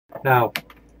Now,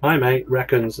 my mate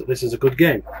reckons that this is a good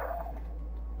game,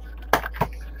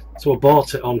 so I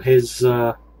bought it on his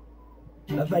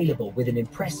available with an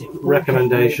impressive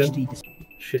recommendation.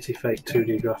 Shitty fake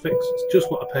 2D graphics. It's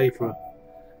just what I pay for a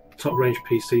top range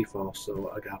PC for, so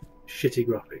I have shitty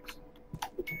graphics.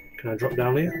 Can I drop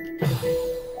down here?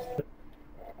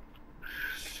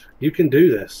 You can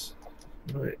do this.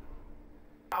 Right.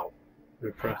 Ow.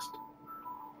 Repressed.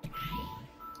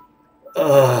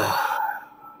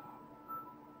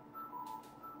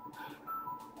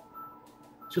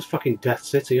 It's just fucking Death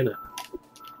City, isn't it?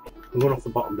 I'm going off the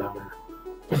bottom down there.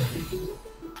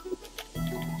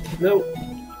 No.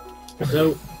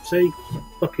 No. See?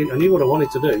 Fucking, I knew what I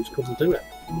wanted to do, just couldn't do it.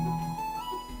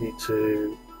 Need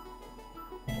to...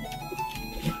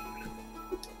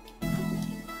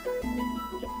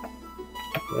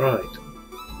 Right.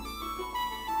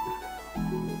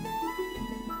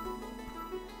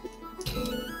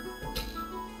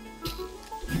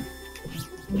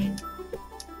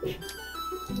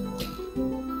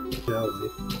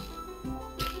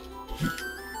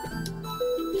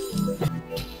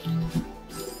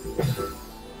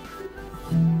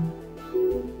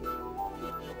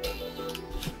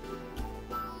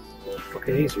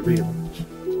 Fucking easy, really.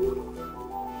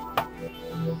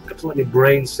 Got to let my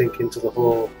brain sink into the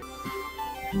whole.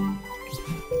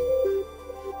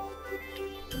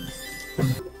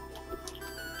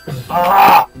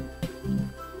 Ah!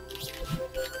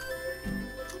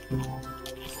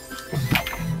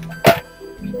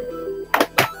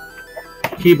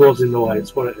 Keyboard's in the way,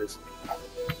 it's what it is.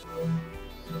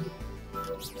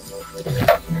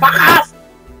 Fuck off!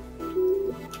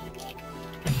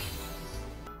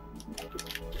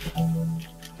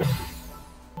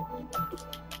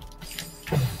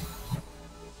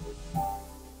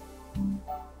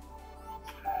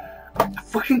 I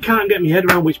fucking can't get my head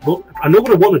around which button. I know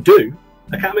what I want to do.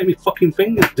 I can't make my fucking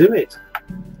fingers do it.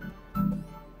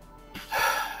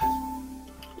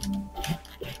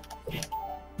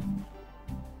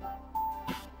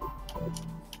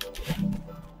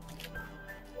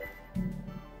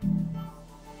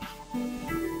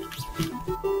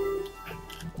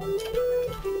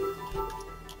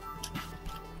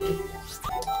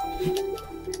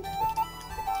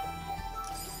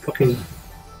 Fucking...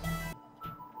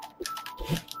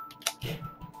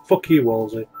 Fuck you,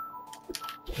 Wolsey.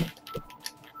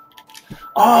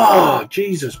 Oh,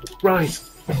 Jesus Christ.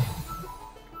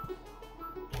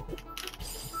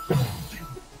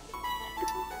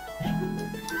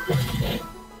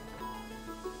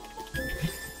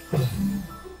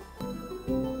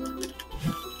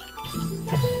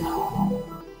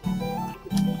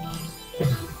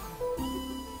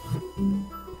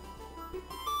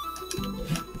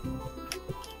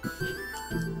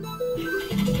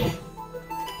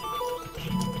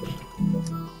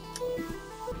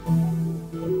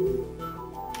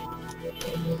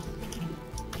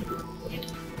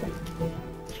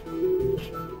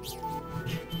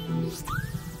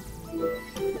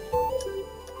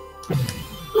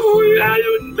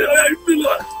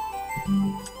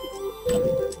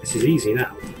 This is easy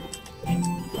now.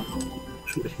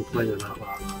 Shouldn't be complaining about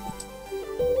that.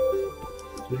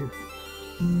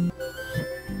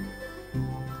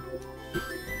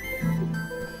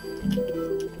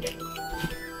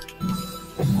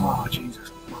 Oh, Jesus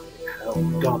fucking hell.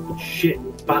 God, shit,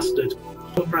 bastard.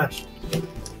 Don't press.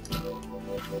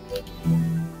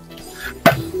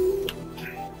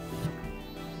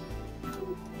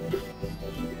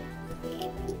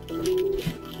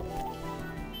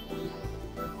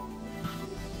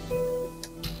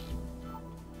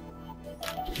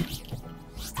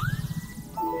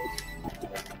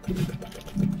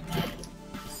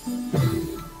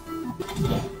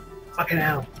 Fucking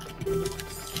hell.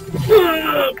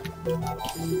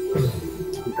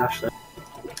 Dash there.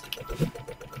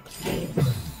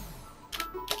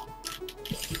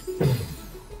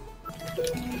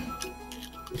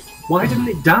 Why didn't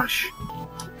it dash?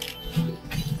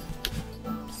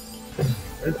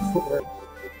 Where the fuck went?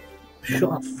 Shut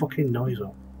that fucking noise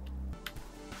up.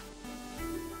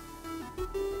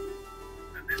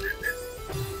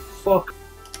 Fuck.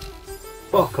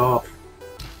 Fuck off.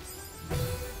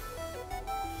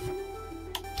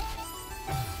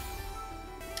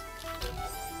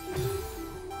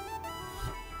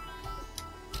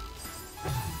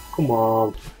 Come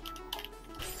on.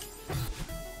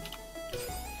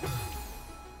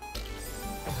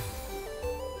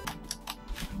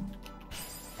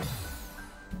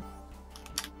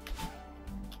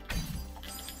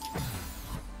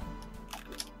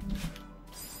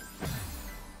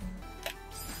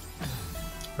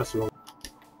 That's wrong.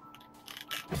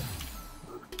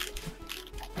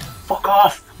 Fuck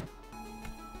off!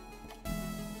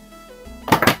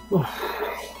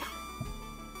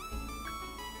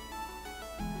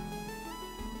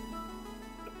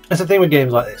 That's the thing with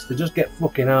games like this, they just get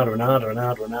fucking harder and harder and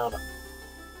harder and harder.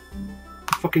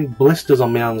 Fucking blisters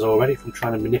on my hands already from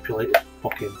trying to manipulate this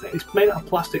fucking thing. It's made out of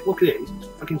plastic, look at it, it's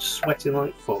fucking sweating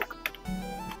like fuck.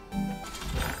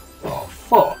 Oh,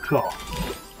 fuck off.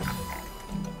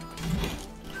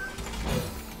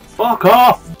 Fuck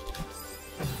off!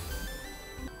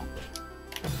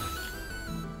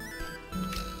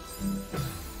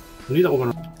 I knew that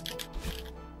we're gonna...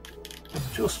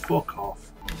 Just fuck off.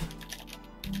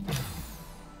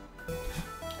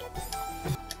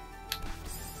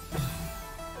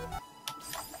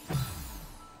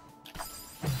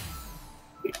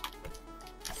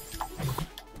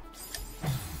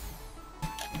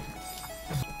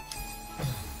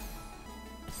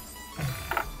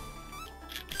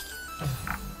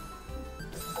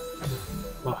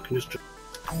 Oh, I can just...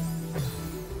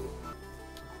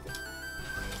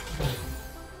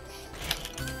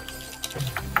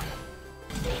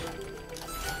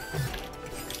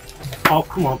 Oh,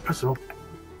 come on, press it up.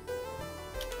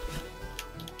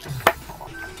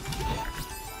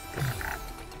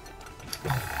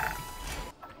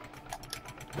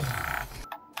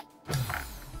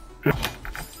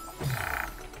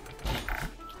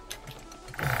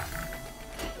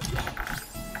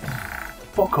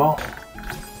 Fuck off.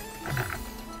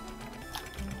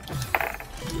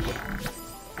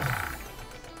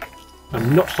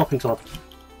 I'm not stopping till I've...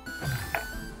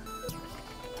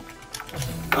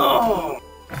 Oh!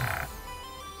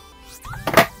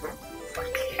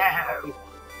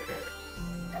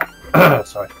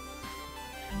 Sorry.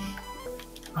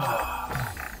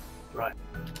 Right.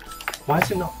 Why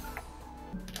is it not?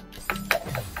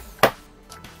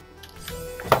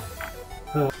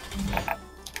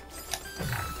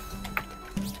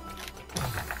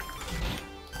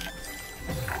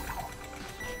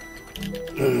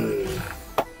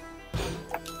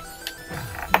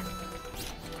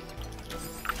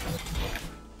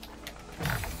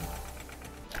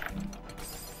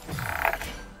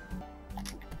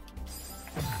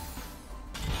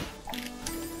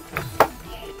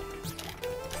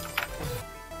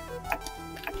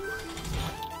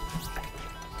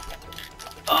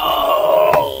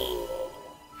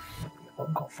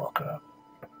 Fucker.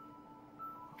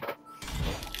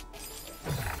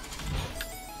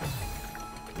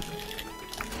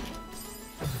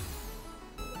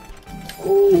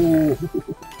 Oh.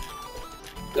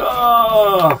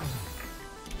 Ah.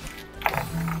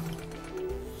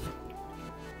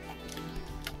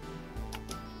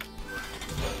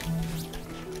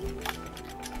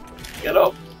 Get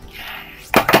up.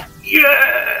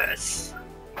 Yes.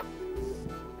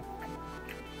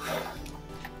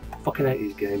 Fucking hate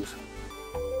these games.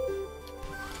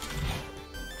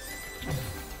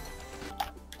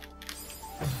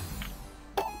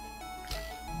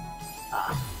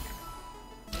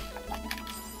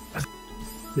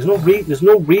 There's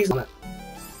no reason. I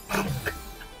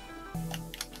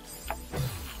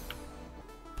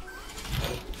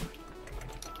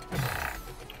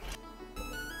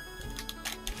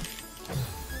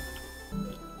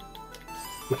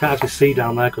can't actually see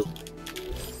down there because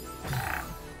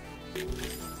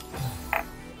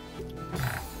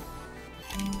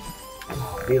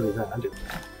really that, isn't it?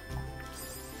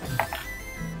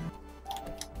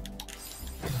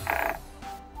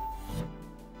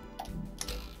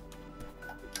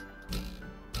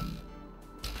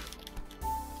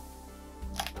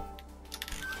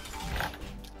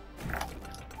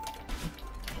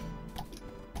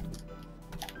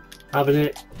 Having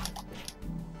it.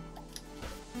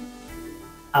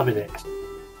 Having it.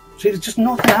 See, there's just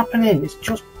nothing happening. It's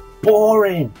just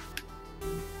boring.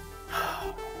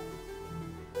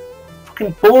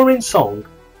 Fucking boring song.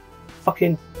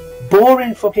 Fucking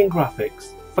boring fucking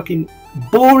graphics. Fucking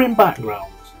boring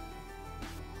backgrounds.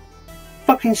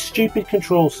 Fucking stupid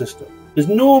control system. There's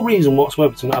no reason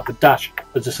whatsoever to not have the dash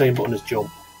as the same button as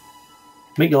jump.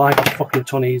 Make your life a fucking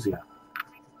ton easier.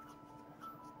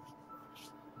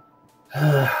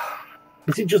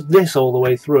 Is it just this all the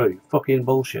way through? Fucking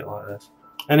bullshit like this.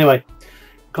 Anyway,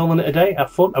 calling it a day.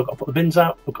 Have fun. I've got to put the bins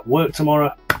out. I've got work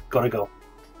tomorrow. Gotta go.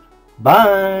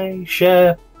 Bye.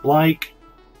 Share, like,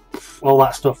 all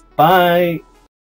that stuff. Bye.